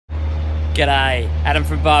G'day, Adam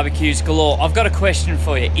from Barbecues Galore. I've got a question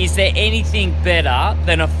for you. Is there anything better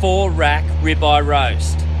than a 4-rack ribeye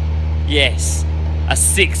roast? Yes, a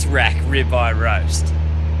 6-rack ribeye roast.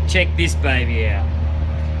 Check this baby out.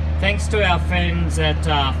 Thanks to our friends at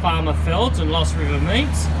Farmer Felds and Lost River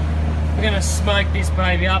Meats, we're going to smoke this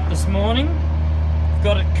baby up this morning.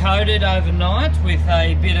 Got it coated overnight with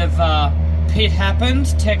a bit of Pit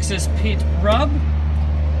Happens Texas Pit Rub.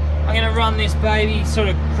 I'm going to run this baby, sort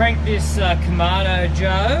of crank this Kamado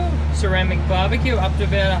Joe ceramic barbecue up to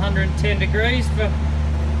about 110 degrees for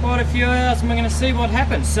quite a few hours, and we're going to see what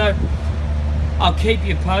happens. So I'll keep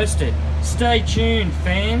you posted. Stay tuned,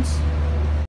 fans.